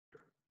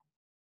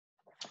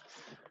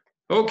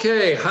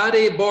Okay,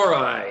 Hady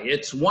Boraey,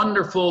 it's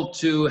wonderful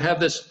to have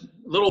this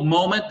little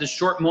moment, this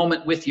short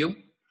moment with you.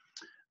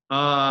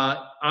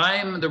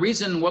 The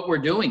reason what we're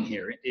doing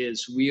here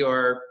is we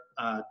are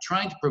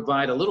trying to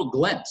provide a little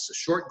glimpse, a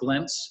short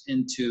glimpse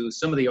into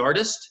some of the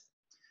artists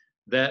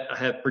that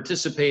have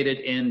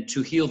participated in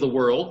To Heal the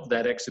World,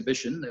 that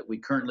exhibition that we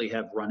currently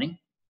have running,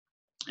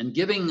 and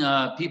giving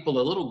people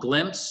a little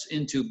glimpse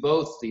into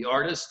both the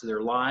artists,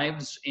 their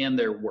lives, and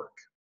their work.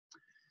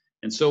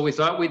 And so we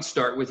thought we'd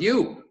start with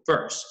you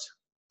first.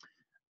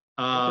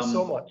 Thank you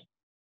so much.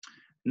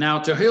 Now,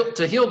 to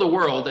heal the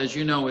world, as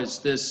you know, is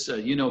this,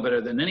 you know better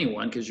than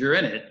anyone because you're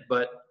in it,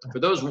 but for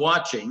those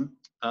watching,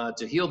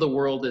 To Heal the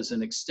World is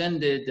an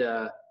extended,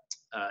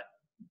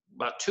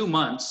 about 2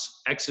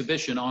 months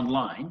exhibition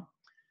online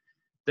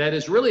that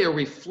is really a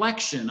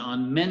reflection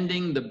on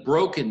mending the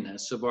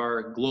brokenness of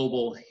our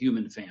global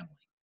human family.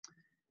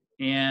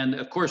 And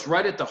of course,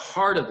 right at the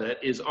heart of it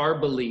is our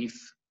belief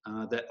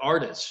that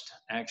artists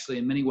actually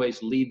in many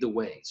ways lead the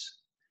ways,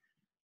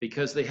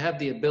 because they have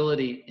the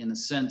ability in a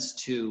sense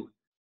to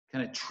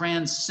kind of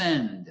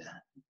transcend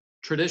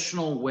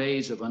traditional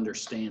ways of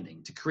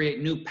understanding, to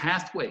create new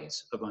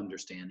pathways of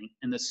understanding,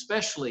 and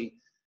especially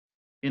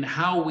in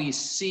how we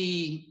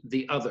see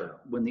the other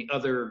when the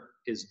other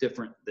is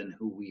different than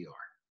who we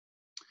are.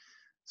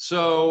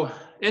 So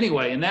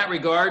anyway, in that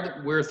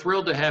regard, we're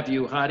thrilled to have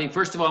you, Hady.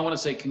 First of all, I want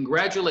to say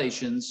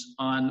congratulations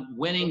on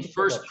winning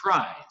first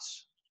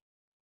prize.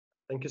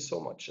 Thank you so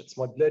much. It's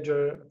my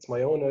pleasure. It's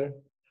my honor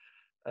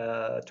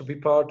to be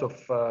part of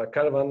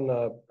Caravan,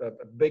 a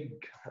big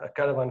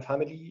Caravan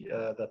family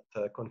that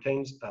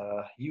contains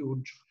a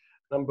huge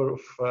number of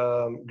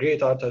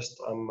great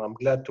artists. I'm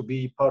glad to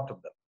be part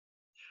of them.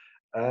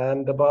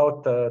 And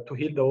about To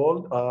Heal the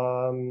World,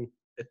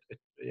 it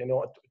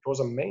was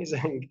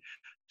amazing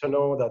to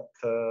know that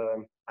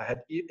I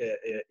had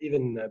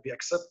even be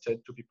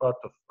accepted to be part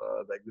of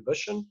the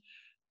exhibition,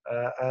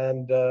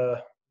 and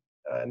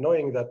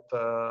knowing that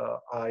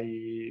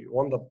I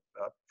won the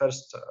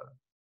first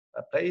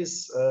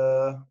place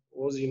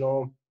was,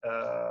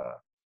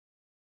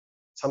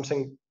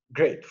 something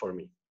great for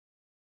me.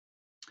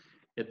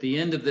 At the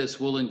end of this,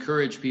 we'll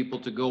encourage people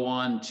to go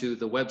on to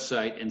the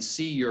website and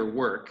see your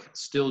work,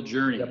 Still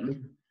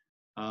Journeying,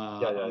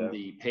 on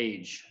the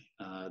page.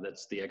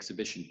 That's the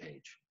exhibition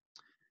page.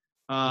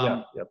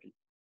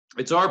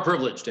 It's our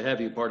privilege to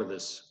have you part of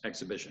this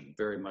exhibition,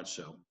 very much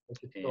so.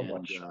 Thank you so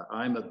much.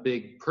 I'm a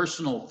big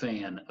personal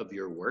fan of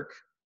your work,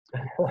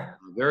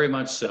 very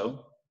much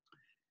so.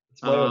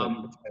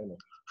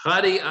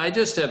 Hady, I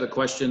just have a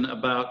question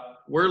about,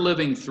 we're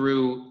living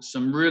through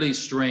some really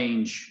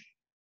strange,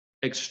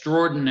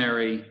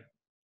 extraordinary,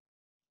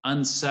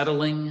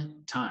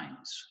 unsettling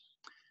times.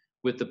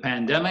 With the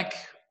pandemic,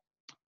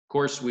 of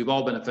course, we've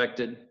all been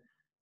affected,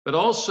 but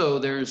also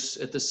there's,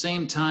 at the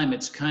same time,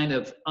 it's kind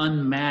of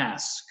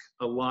unmasked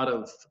a lot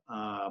of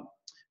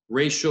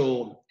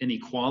racial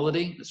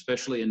inequality,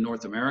 especially in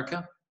North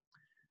America.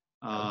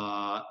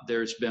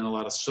 There's been a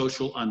lot of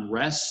social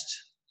unrest.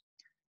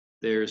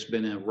 There's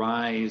been a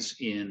rise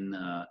in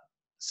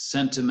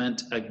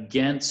sentiment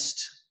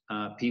against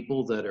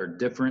people that are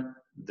different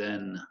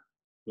than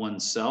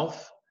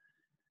oneself.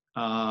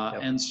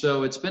 And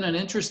so it's been an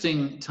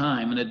interesting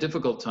time and a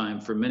difficult time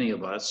for many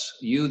of us.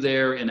 You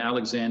there in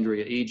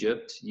Alexandria,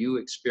 Egypt, you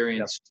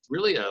experienced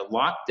really a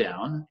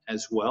lockdown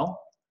as well.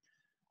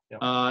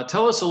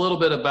 Tell us a little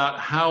bit about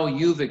how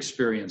you've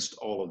experienced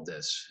all of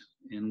this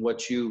and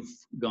what you've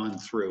gone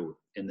through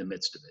in the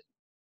midst of it.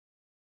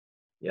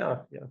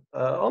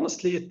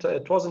 Honestly,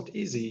 it wasn't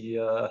easy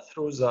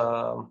through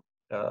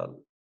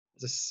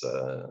this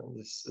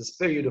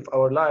period of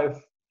our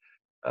life.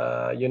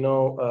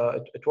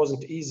 It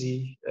wasn't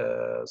easy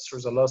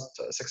through the last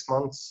 6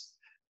 months.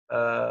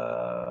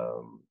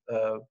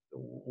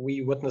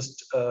 We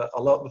witnessed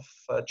a lot of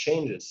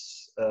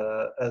changes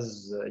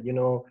as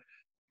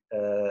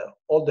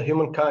all the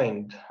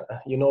humankind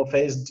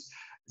faced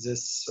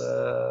this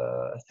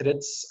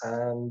threats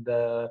and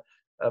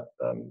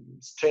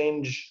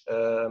strange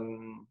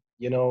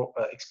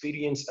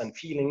experience and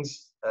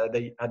feelings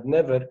they had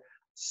never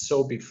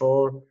saw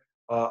before.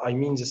 I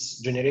mean, this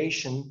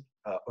generation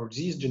or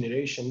these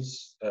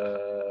generations,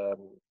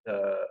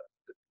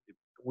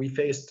 we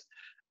faced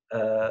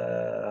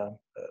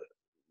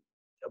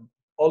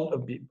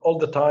all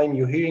the time.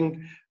 You're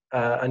hearing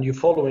and you're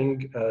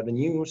following the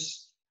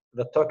news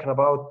that talking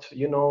about,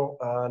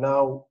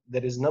 now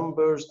there is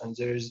numbers and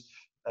there is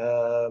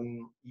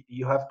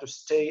you have to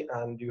stay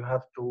and you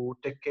have to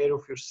take care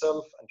of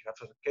yourself and you have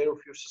to take care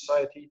of your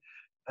society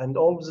and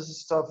all this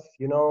stuff.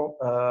 It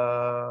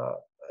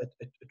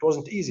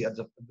wasn't easy at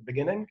the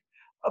beginning.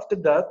 After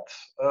that,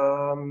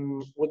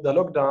 with the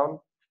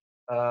lockdown,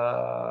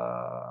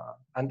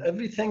 and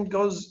everything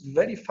goes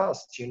very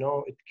fast.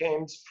 It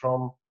came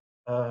from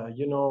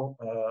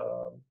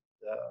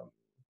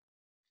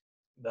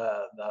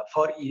the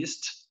Far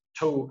East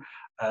to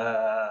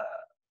the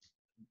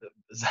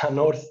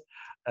North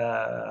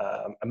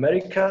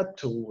America,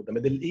 to the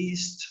Middle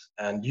East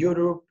and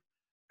Europe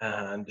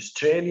and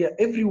Australia,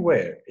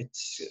 everywhere. It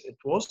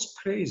was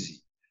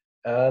crazy.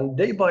 And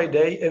day by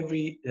day,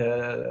 every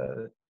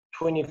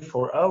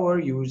 24 hour,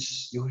 you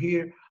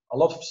hear a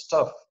lot of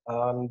stuff.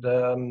 And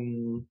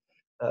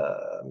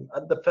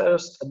at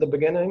the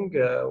beginning,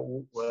 at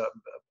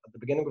the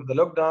beginning of the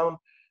lockdown,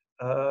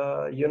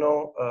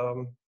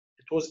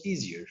 it was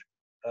easier.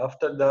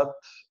 After that,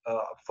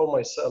 for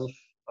myself,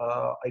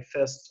 I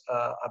faced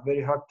a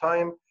very hard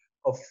time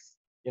of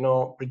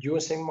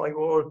producing my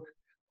work,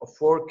 of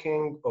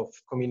working, of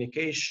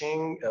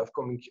communicating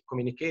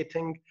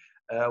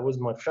with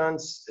my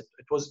friends.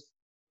 It was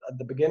at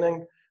the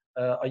beginning.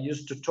 I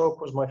used to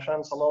talk with my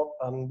friends a lot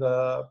and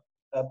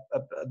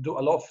do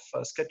a lot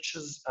of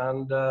sketches.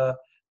 And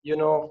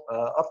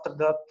after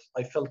that,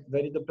 I felt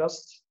very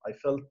depressed. I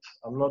felt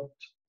I'm not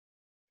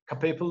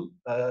capable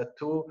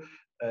to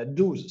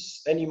do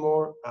this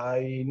anymore.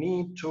 I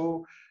need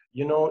to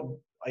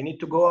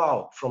go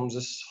out from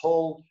this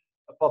whole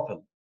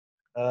bubble.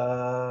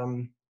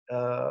 Um,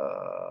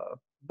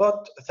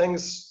 but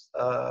thanks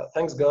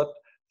God,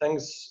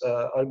 things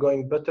are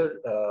going better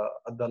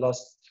at the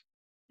last,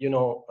 2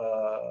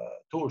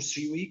 or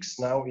 3 weeks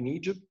now in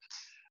Egypt,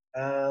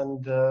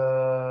 and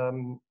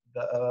the,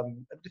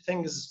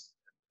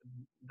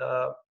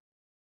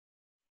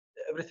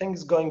 everything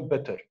is going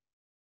better.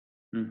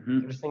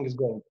 Mm-hmm. Everything is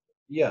going,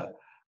 yeah.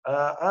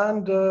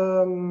 And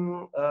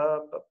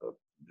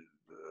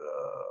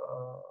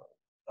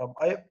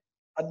I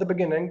At the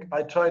beginning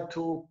I tried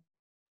to,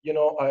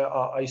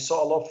 I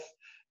saw a lot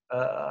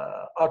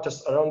of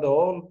artists around the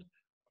world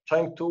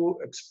trying to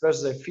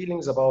express their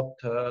feelings about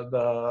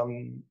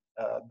the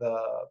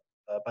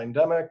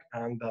pandemic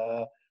and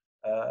the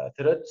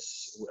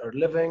threats we are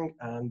living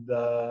and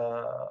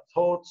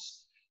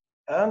thoughts.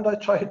 And I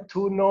tried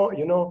to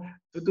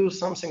to do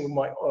something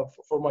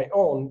for my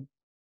own.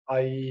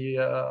 I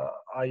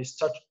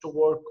started to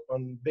work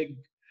on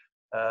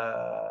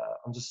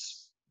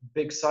this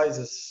big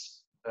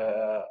sizes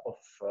of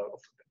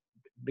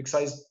big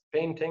size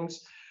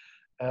paintings,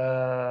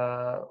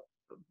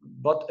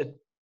 but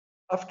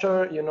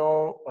after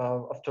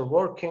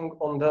working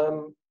on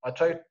them, I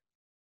tried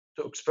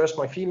to express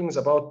my feelings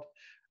about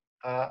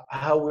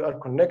how we are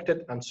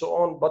connected and so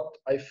on. But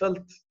I felt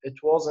it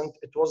wasn't.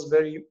 It was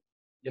very,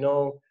 you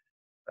know,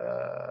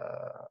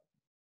 uh,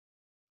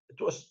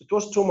 it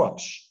was too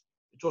much.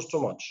 It was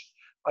too much.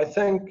 I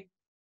think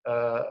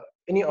uh,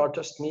 any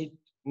artist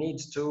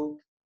needs to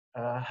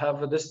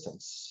have a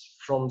distance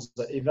from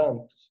the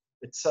event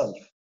itself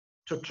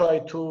to try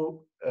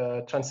to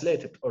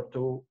translate it or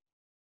to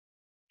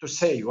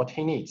say what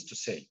he needs to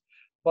say.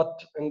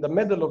 But in the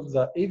middle of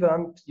the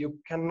event, you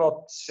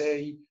cannot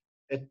say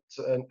it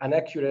an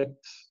accurate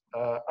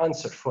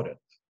answer for it.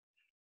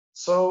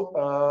 So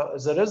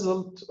the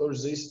result, or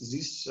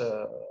these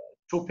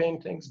two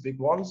paintings, big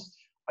ones,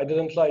 I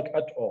didn't like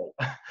at all.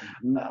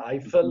 Mm-hmm. I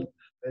felt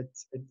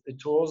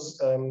it was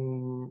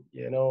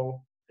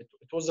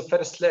it was the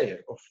first layer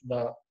of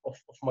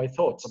my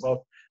thoughts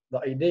about the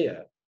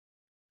idea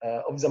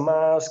of the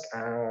mask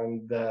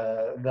and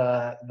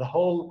the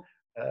whole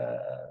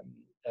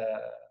uh,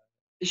 uh,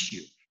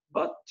 issue.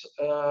 But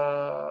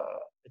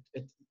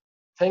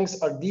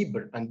things are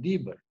deeper and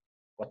deeper.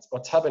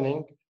 What's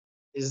happening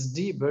is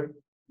deeper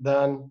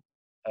than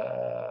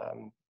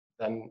um,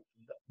 than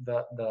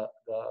the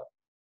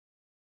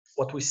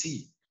what we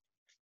see.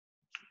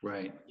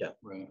 Right. Yeah,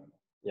 Right.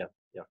 yeah,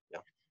 yeah, yeah.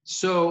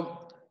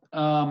 So,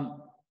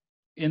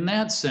 in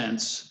that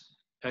sense,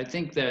 I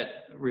think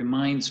that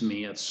reminds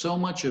me of so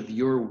much of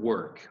your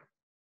work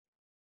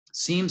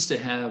seems to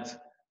have,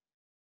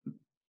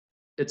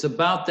 it's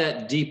about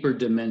that deeper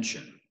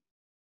dimension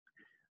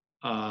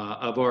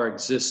of our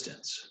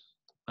existence.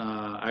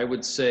 I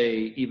would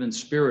say even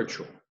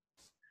spiritual.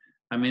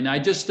 I mean, I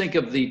just think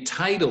of the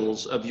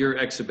titles of your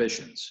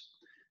exhibitions: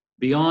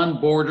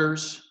 Beyond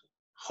Borders,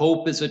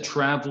 Hope is a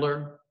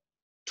Traveler,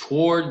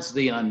 Towards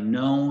the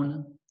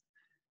Unknown,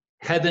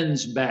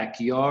 Heaven's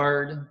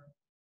Backyard.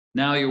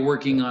 Now you're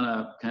working on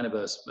a kind of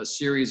a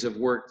series of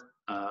work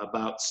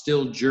about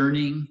still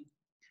journeying.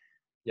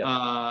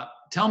 Yeah.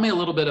 Tell me a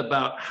little bit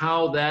about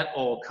how that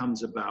all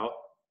comes about,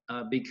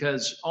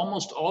 because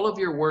almost all of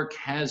your work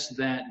has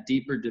that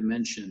deeper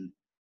dimension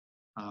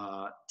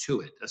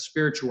to it, a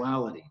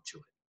spirituality to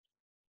it.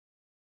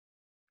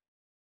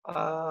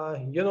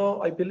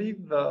 I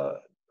believe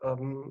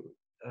um,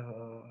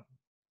 uh,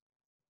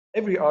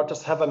 every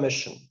artist have a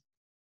mission.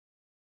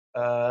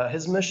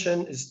 His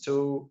mission is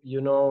to,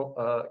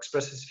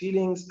 express his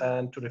feelings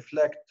and to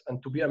reflect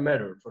and to be a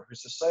mirror for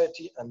his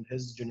society and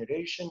his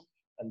generation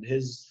and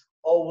his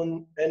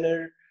own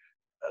inner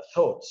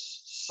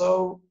thoughts.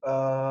 So,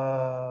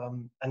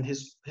 and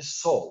his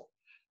soul.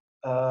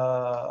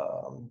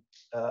 Um,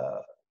 uh,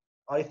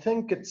 I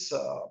think it's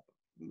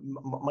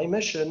my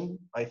mission.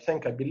 I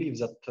believe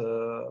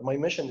that my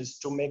mission is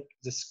to make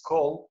this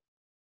call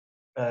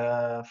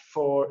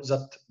for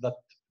that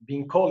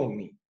being calling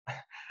me.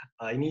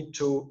 I need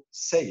to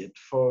say it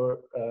for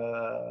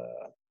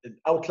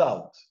out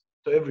loud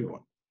to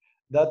everyone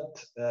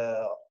that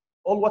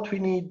all what we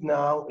need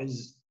now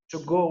is to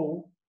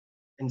go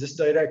in this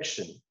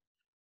direction,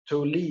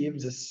 to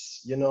leave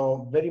this,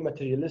 very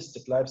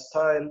materialistic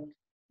lifestyle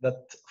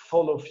that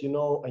full of,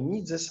 I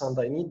need this and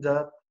I need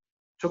that,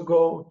 to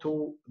go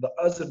to the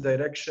other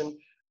direction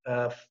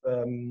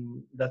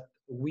that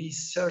we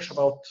search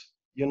about,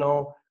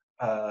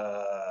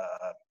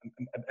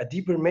 a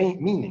deeper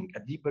meaning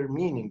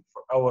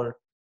for our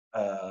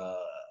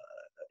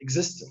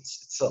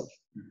existence itself.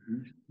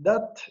 Mm-hmm.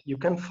 That you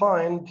can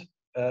find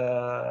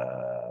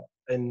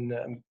in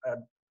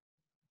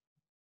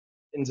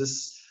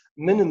this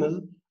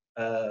minimal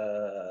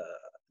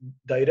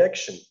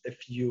direction.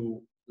 If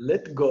you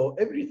let go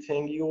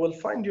everything, you will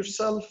find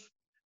yourself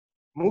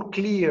more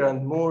clear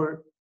and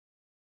more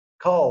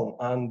calm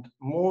and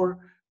more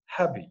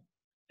happy.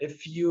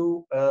 If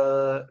you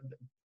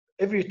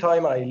every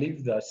time I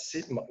leave the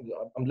city,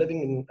 I'm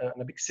living in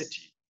a big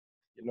city,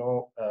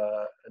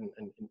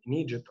 in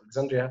Egypt.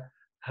 Alexandria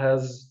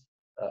has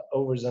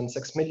over than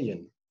 6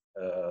 million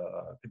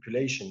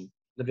population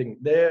living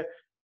there.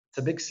 It's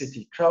a big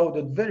city,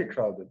 crowded, very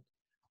crowded.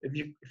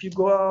 If you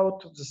go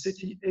out of the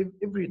city,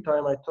 every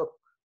time I took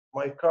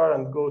my car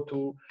and go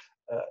to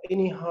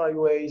any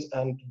highways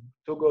and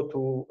to go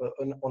to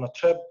on a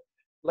trip,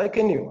 like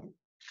anyone,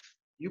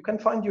 you can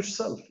find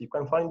yourself. You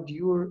can find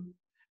your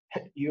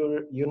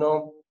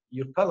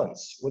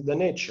balance with the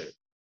nature.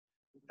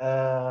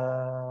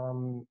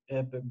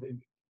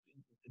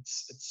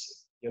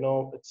 It's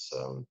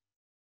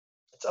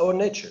our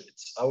nature.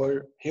 It's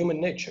our human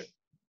nature.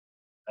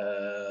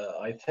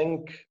 I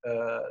think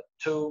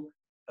to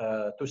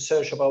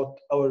search about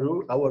our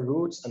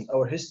roots and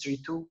our history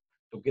too,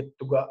 to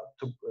go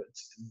to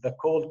the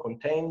code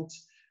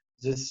contains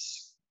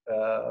this,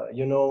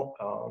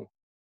 to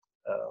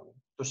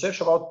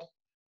search about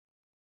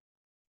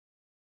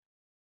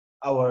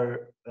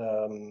our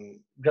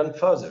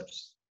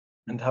grandfathers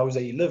and how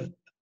they lived,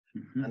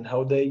 Mm-hmm. and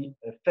how they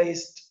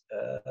faced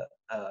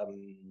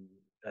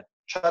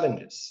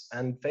challenges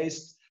and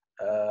faced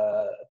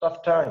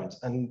tough times,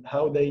 and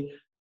how they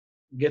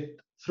get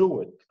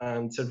through it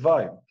and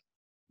survive.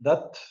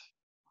 That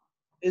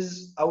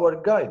is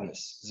our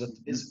guidance. That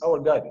is our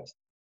guidance.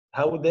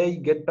 How they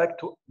get back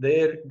to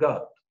their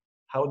God,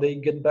 how they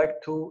get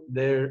back to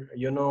their,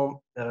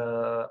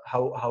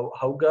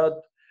 how God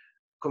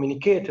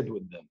communicated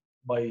with them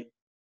by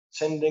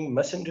sending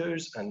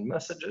messengers and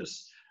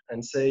messages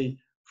and say,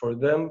 for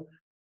them,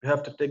 you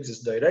have to take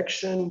this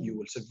direction, you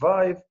will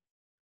survive.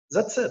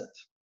 That's it.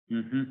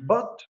 Mm-hmm.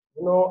 But,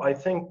 I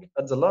think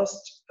at the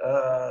last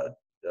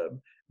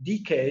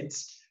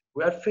decades,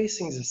 we are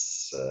facing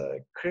this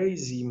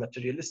crazy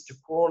materialistic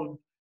world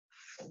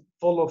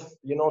full of,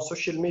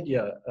 social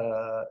media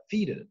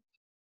feed,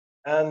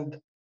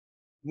 and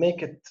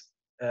make it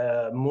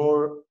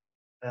more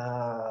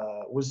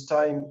with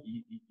time.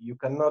 You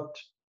cannot,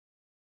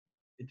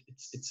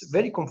 it's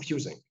very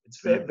confusing.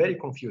 It's very, very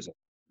confusing.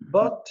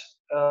 But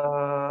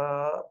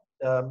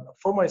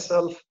for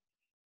myself,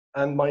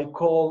 and my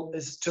call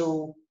is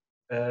to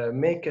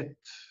make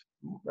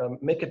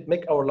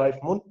our life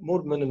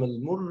more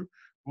minimal,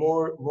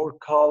 more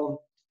calm,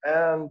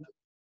 and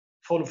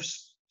full of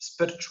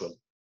spiritual.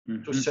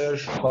 Mm-hmm. To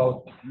search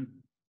about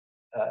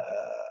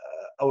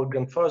our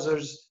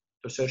grandfathers,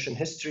 to search in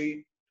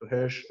history,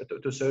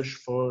 to search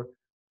for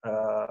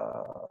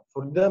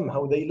them,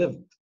 how they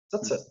lived.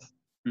 That's it.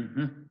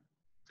 Mm-hmm.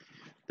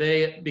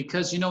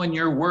 Because in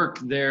your work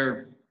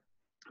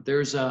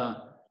there's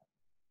a,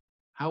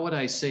 how would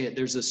I say it?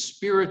 There's a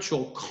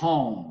spiritual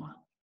calm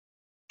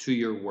to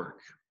your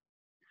work,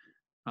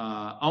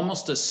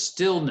 almost a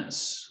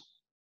stillness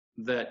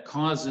that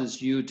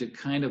causes you to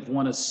kind of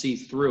want to see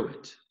through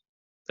it.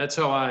 That's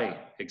how I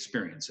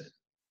experience it,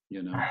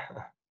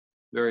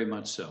 very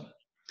much so.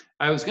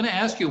 I was going to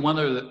ask you one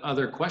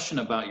other question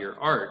about your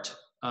art,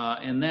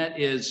 and that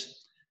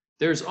is,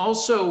 there's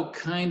also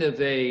kind of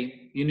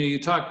a, you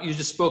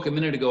just spoke a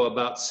minute ago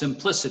about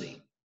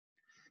simplicity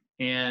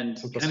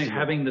and kind of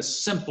having the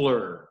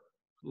simpler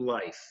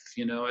life,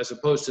 as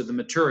opposed to the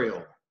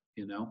material,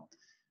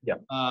 Yeah.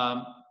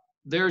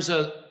 There's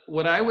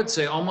what I would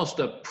say almost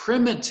a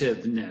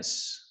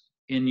primitiveness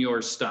in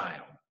your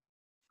style,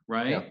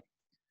 right? Yeah.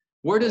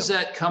 Where does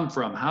that come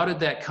from? How did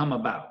that come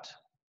about?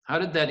 How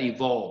did that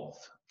evolve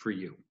for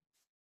you?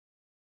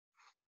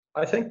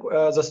 I think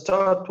the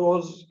start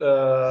was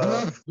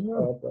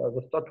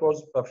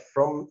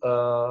from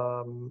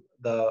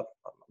the.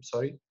 I'm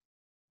sorry.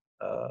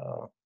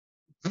 I'm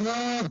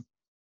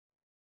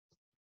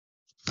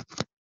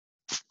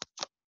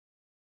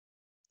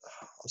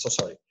so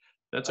sorry.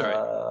 That's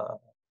all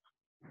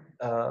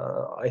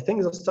right. I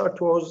think the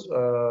start was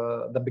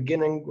the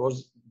beginning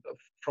was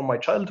from my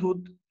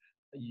childhood.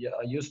 Yeah,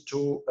 I used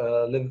to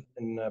live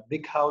in a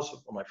big house,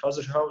 my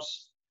father's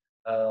house,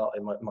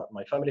 in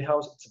my family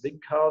house. It's a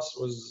big house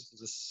with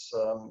this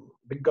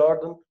big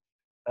garden,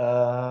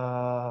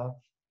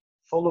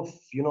 full of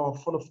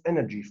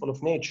energy, full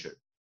of nature.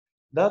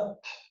 That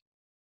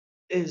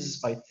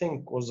is, I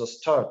think, was the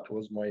start.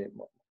 Was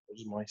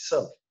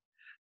myself.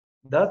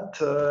 That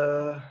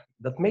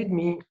made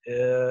me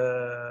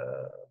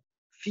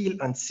feel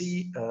and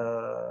see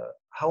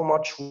how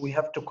much we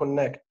have to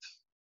connect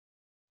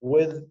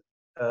with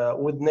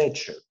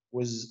nature,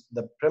 with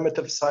the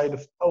primitive side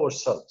of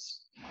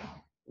ourselves.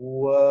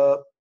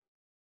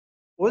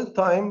 With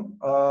time,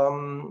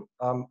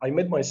 I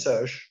made my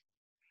search,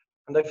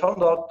 and I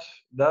found out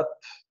that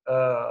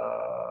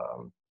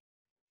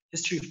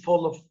history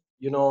full of,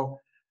 you know,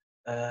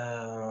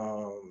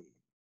 um,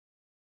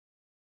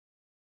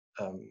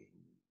 um,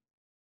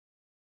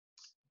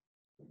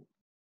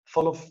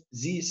 full of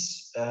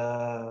these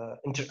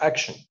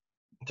interactions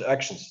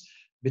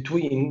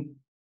between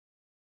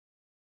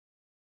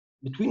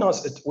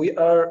us. We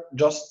are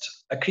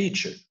just a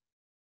creature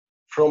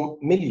from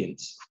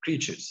millions of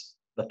creatures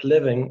that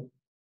live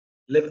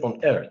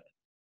on Earth.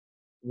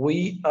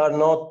 We are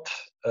not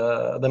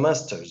the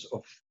masters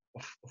of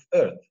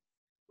Earth.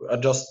 We are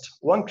just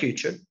one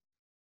creature,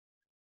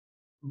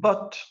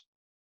 but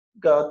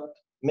God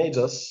made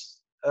us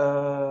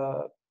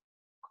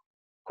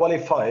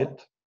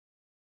qualified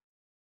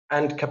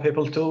and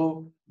capable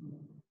to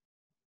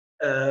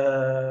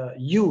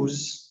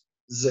use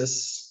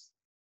this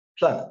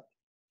planet.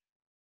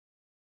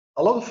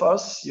 A lot of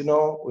us, you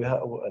know,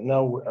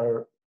 now we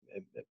are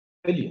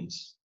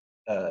billions,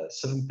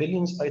 7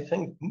 billions, I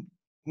think,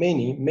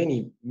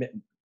 many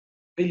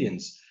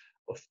billions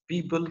of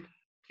people.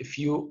 If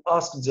you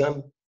ask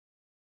them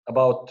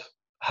about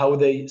how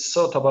they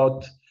thought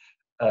about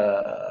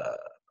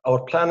our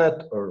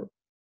planet, or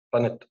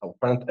our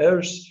planet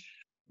Earth,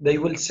 they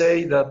will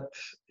say that,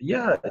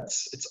 yeah,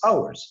 it's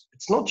ours.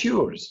 It's not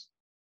yours.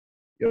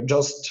 You're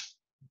just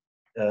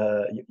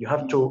you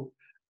have to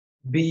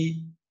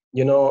be,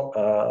 you know,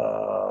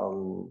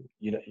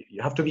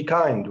 you have to be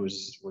kind with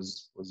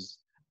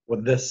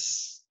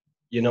this,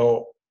 you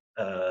know,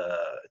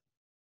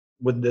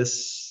 with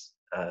this,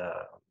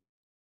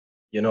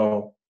 you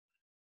know.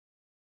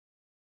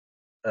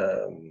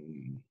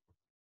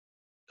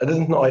 I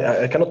didn't know.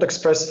 I cannot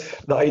express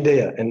the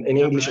idea in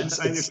English. I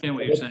understand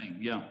what you're saying.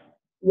 Yeah.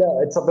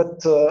 Yeah, it's a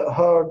bit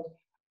hard.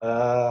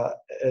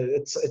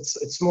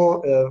 It's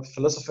more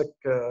philosophic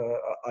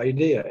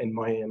idea in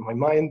my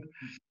mind,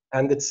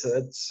 and it's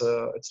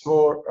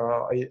more.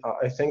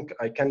 I think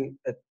I can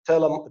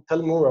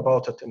tell more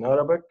about it in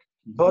Arabic,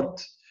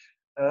 but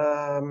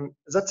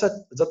that's it.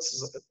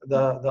 That's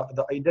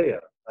the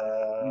idea.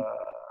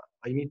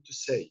 I need to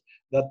say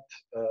that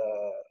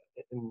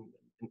in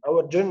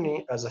our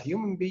journey as a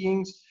human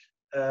beings,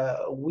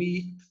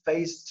 we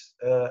faced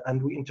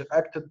and we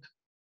interacted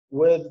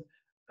with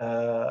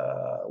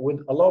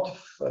a lot of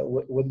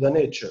with the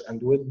nature,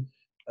 and with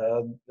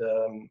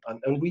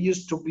and we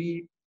used to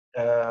be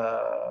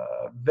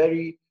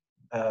very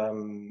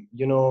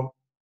you know,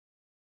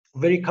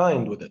 very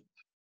kind with it,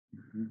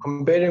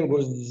 comparing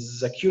with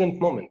the current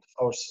moment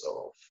of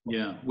ourselves.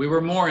 Yeah, we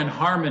were more in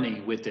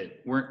harmony with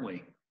it, weren't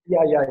we?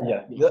 Yeah.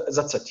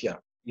 That's it. Yeah.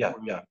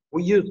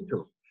 We used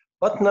to,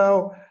 but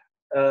now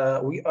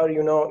we are,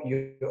 you know,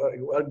 we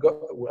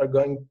are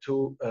going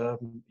to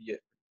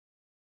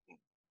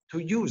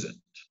use it.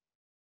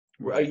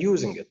 We are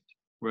using it.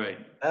 Right.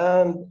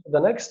 And the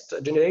next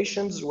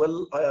generations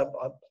will, I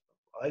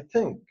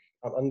think,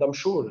 and I'm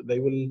sure they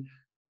will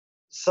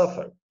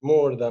suffer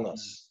more than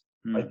us.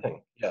 I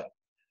think, yeah.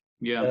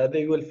 Yeah.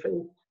 They will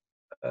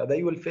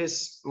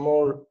face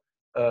more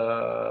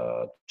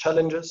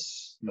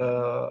challenges,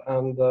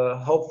 and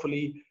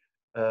hopefully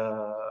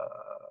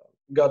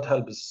God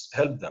help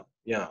them.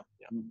 Yeah.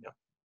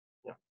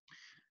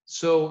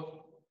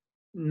 So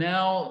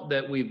now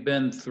that we've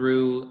been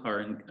through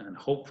and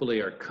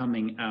hopefully are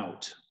coming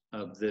out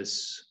of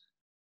this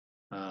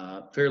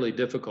fairly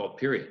difficult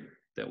period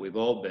that we've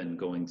all been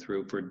going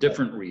through for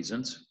different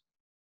reasons.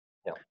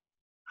 Yeah.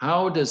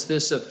 How does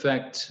this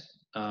affect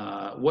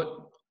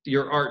what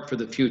your art for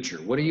the future?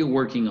 What are you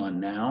working on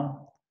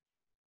now?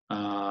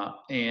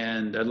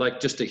 And I'd like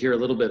just to hear a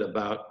little bit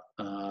about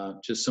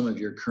just some of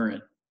your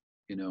current,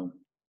 you know,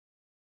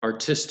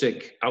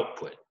 artistic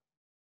output.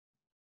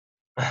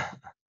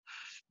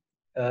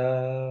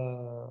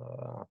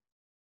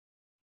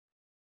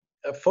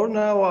 For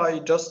now, I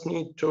just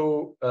need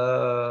to,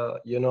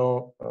 you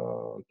know,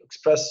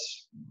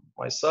 express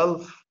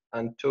myself,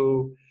 and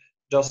to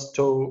just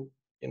to,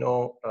 you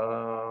know,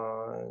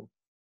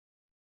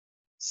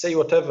 say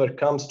whatever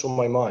comes to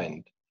my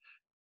mind.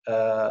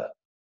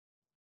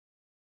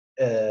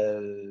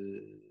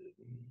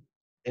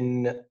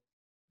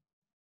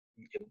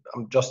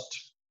 I'm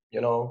just,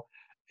 you know,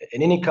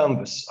 in any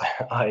canvas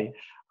I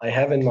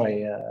have in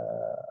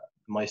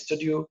my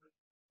studio.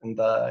 In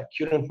the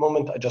current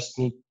moment, I just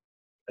need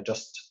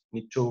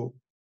to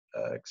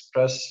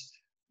express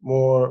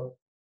more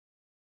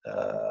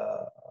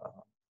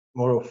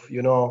of,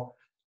 you know,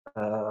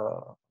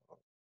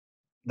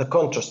 the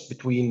contrast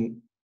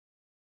between.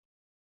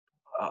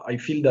 I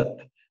feel that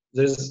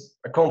there's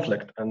a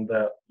conflict, and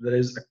there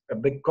is a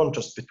big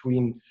contrast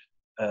between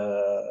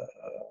the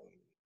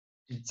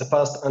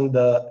past and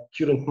the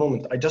current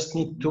moment. I just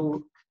need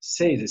to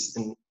say this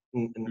in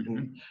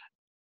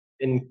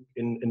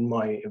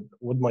my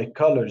with my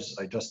colors.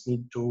 I just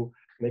need to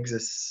make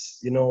this,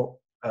 you know,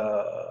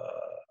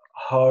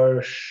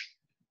 harsh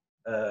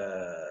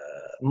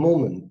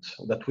moment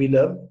that we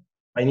live,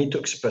 I need to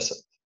express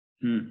it.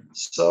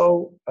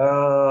 So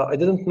I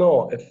didn't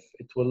know if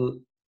it will.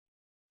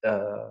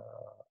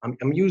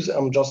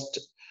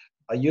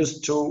 I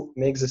used to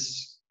make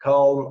this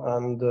calm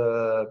and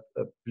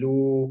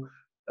blue,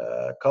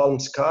 calm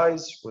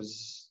skies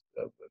was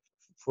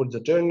for the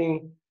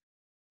journey.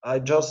 I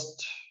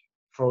just,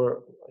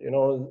 for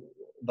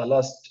the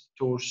last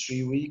 2 or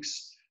 3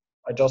 weeks,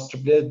 I just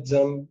replayed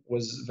them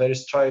with very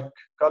strike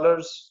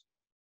colors.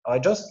 I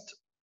just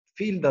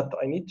feel that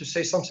I need to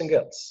say something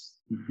else.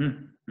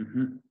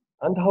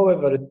 And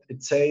however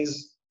it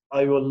says,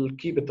 I will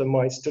keep it in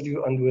my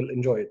studio and will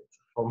enjoy it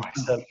for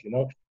myself.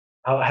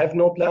 I have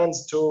no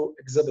plans to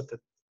exhibit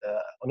it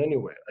on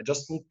anywhere. I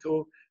just need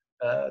to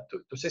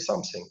say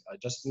something. I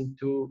just need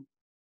to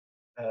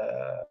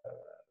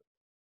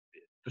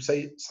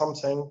say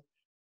something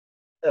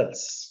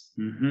else.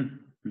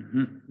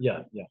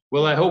 Yeah.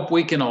 Well, I hope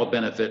we can all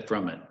benefit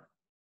from it.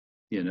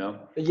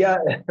 Yeah.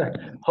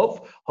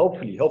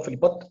 Hopefully,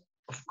 but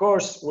of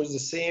course with the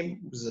same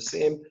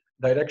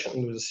direction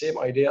and with the same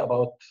idea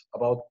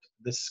about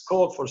this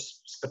call for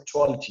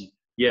spirituality.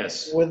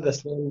 Yes. With the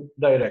same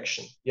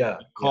direction. Yeah.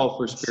 Call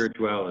for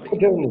spirituality.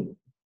 Journey.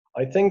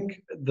 I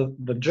think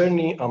the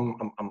journey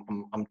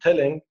I'm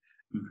telling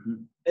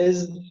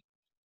is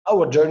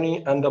our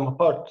journey, and I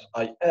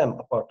am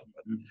a part of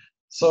it.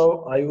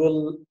 So I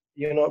will,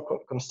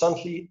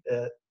 constantly,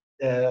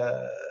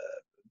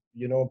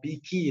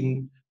 be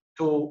keen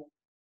to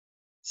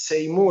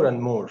say more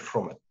and more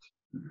from it.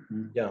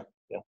 Yeah.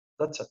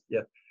 That's it.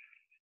 Yeah.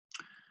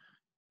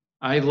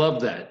 I love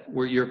that.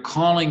 Where you're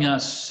calling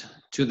us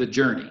to the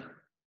journey,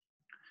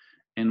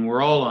 and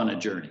we're all on a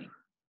journey,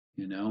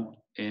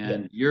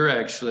 and you're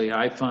actually,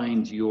 I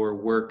find your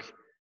work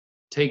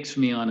takes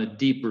me on a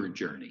deeper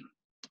journey.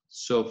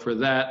 So for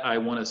that, I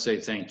want to say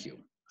thank you,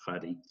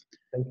 Hady.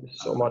 Thank you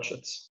so much.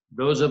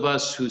 Those of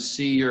us who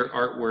see your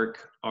artwork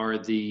are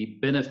the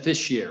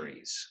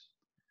beneficiaries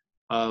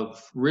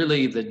of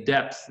really the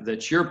depth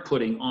that you're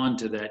putting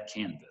onto that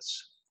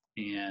canvas.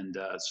 And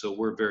so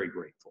we're very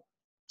grateful.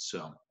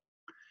 So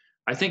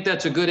I think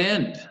that's a good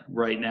end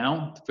right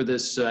now for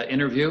this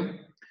interview.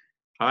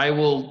 I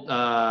will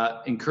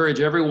encourage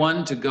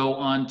everyone to go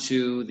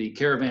onto the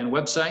Caravan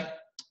website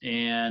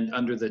and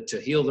under the To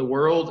Heal the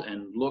World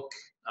and look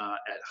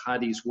at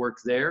Hady's work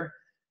there.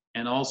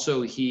 And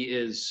also he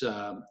is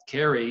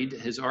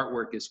his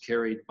artwork is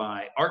carried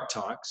by Art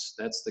Talks.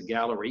 That's the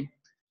gallery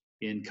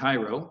in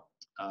Cairo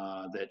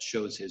that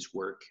shows his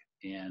work.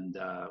 And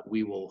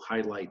we will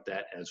highlight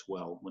that as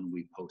well when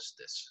we post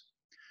this.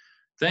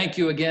 Thank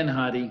you again,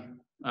 Hady.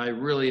 I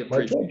really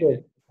appreciate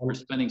it for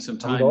spending some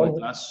time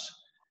with us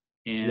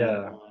and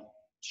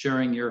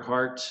sharing your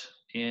heart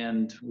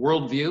and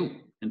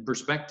worldview and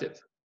perspective,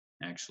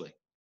 actually.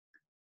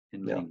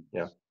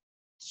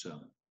 So.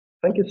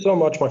 Thank you so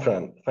much, my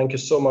friend. Thank you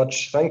so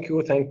much. Thank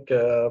you.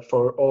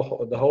 For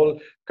the whole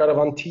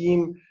Caravan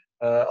team.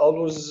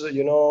 Always,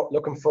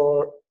 looking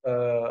for,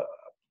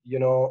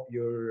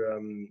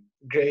 your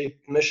great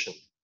mission,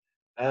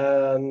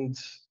 and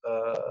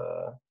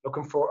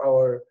looking for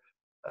our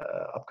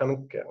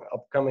upcoming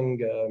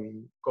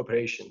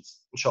cooperations,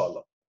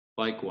 inshallah.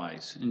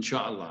 Likewise,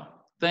 inshallah.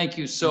 Thank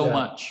you so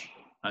much.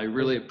 I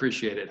really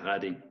appreciate it,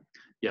 Hady.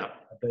 Yeah.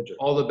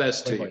 All the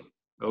best to you.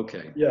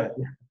 Okay. Yeah.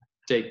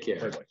 Take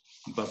care.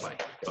 Bye-bye.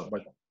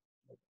 Bye-bye.